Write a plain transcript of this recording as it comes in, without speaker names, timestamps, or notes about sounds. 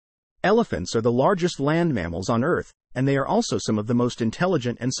Elephants are the largest land mammals on Earth, and they are also some of the most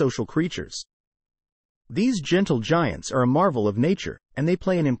intelligent and social creatures. These gentle giants are a marvel of nature, and they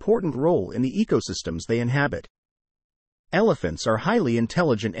play an important role in the ecosystems they inhabit. Elephants are highly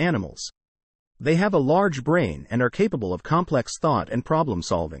intelligent animals. They have a large brain and are capable of complex thought and problem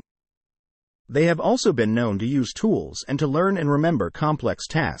solving. They have also been known to use tools and to learn and remember complex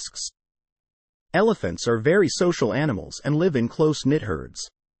tasks. Elephants are very social animals and live in close-knit herds.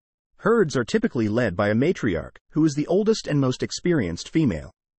 Herds are typically led by a matriarch, who is the oldest and most experienced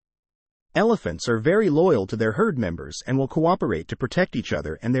female. Elephants are very loyal to their herd members and will cooperate to protect each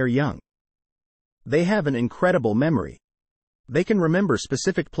other and their young. They have an incredible memory. They can remember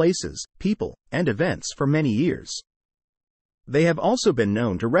specific places, people, and events for many years. They have also been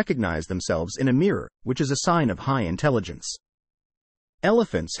known to recognize themselves in a mirror, which is a sign of high intelligence.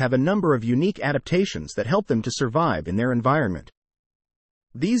 Elephants have a number of unique adaptations that help them to survive in their environment.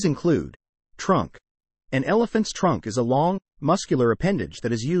 These include trunk. An elephant's trunk is a long, muscular appendage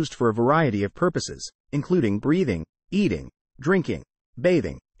that is used for a variety of purposes, including breathing, eating, drinking,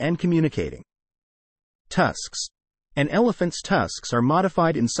 bathing, and communicating. Tusks. An elephant's tusks are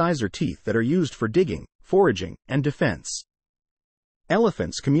modified incisor teeth that are used for digging, foraging, and defense.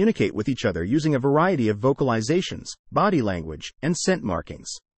 Elephants communicate with each other using a variety of vocalizations, body language, and scent markings.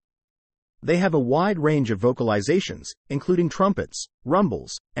 They have a wide range of vocalizations, including trumpets,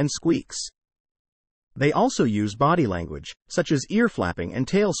 rumbles, and squeaks. They also use body language, such as ear flapping and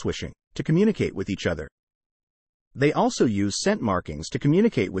tail swishing, to communicate with each other. They also use scent markings to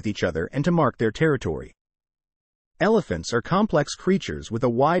communicate with each other and to mark their territory. Elephants are complex creatures with a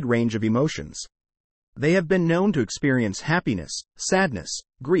wide range of emotions. They have been known to experience happiness, sadness,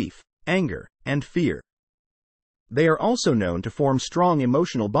 grief, anger, and fear. They are also known to form strong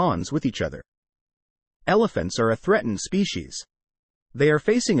emotional bonds with each other. Elephants are a threatened species. They are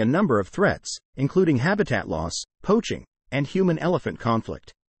facing a number of threats, including habitat loss, poaching, and human-elephant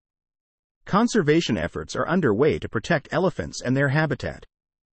conflict. Conservation efforts are underway to protect elephants and their habitat.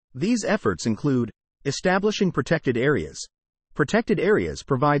 These efforts include establishing protected areas. Protected areas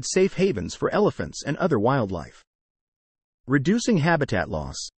provide safe havens for elephants and other wildlife. Reducing habitat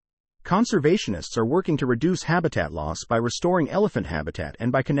loss. Conservationists are working to reduce habitat loss by restoring elephant habitat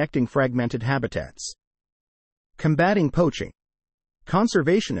and by connecting fragmented habitats. Combating poaching.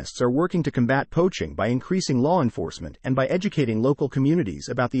 Conservationists are working to combat poaching by increasing law enforcement and by educating local communities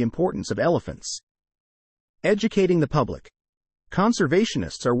about the importance of elephants. Educating the public.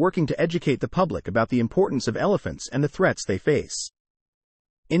 Conservationists are working to educate the public about the importance of elephants and the threats they face.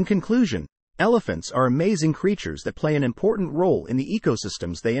 In conclusion, elephants are amazing creatures that play an important role in the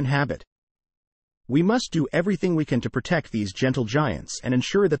ecosystems they inhabit. We must do everything we can to protect these gentle giants and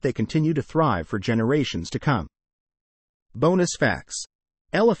ensure that they continue to thrive for generations to come. Bonus facts.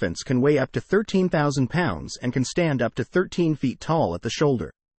 Elephants can weigh up to 13,000 pounds and can stand up to 13 feet tall at the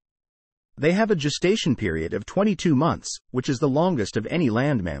shoulder. They have a gestation period of 22 months, which is the longest of any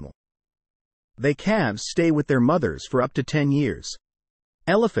land mammal. They calves stay with their mothers for up to 10 years.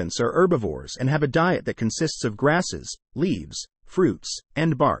 Elephants are herbivores and have a diet that consists of grasses, leaves, fruits,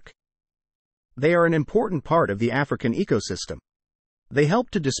 and bark. They are an important part of the African ecosystem. They help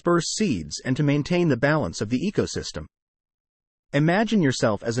to disperse seeds and to maintain the balance of the ecosystem. Imagine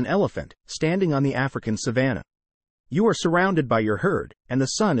yourself as an elephant, standing on the African savannah. You are surrounded by your herd, and the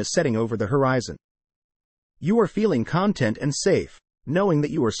sun is setting over the horizon. You are feeling content and safe, knowing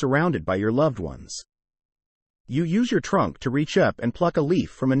that you are surrounded by your loved ones. You use your trunk to reach up and pluck a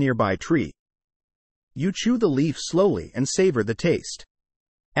leaf from a nearby tree. You chew the leaf slowly and savor the taste.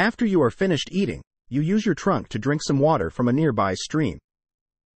 After you are finished eating, you use your trunk to drink some water from a nearby stream.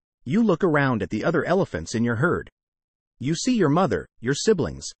 You look around at the other elephants in your herd. You see your mother, your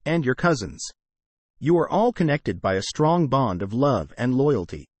siblings, and your cousins. You are all connected by a strong bond of love and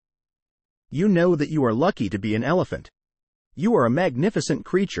loyalty. You know that you are lucky to be an elephant. You are a magnificent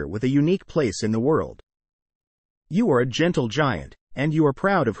creature with a unique place in the world. You are a gentle giant, and you are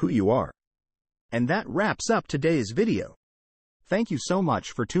proud of who you are. And that wraps up today's video. Thank you so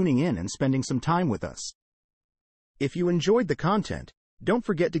much for tuning in and spending some time with us. If you enjoyed the content, don't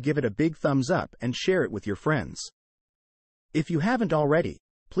forget to give it a big thumbs up and share it with your friends. If you haven't already,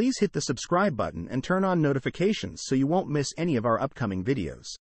 please hit the subscribe button and turn on notifications so you won't miss any of our upcoming videos.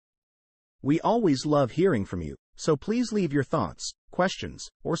 We always love hearing from you, so please leave your thoughts, questions,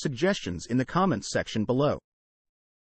 or suggestions in the comments section below.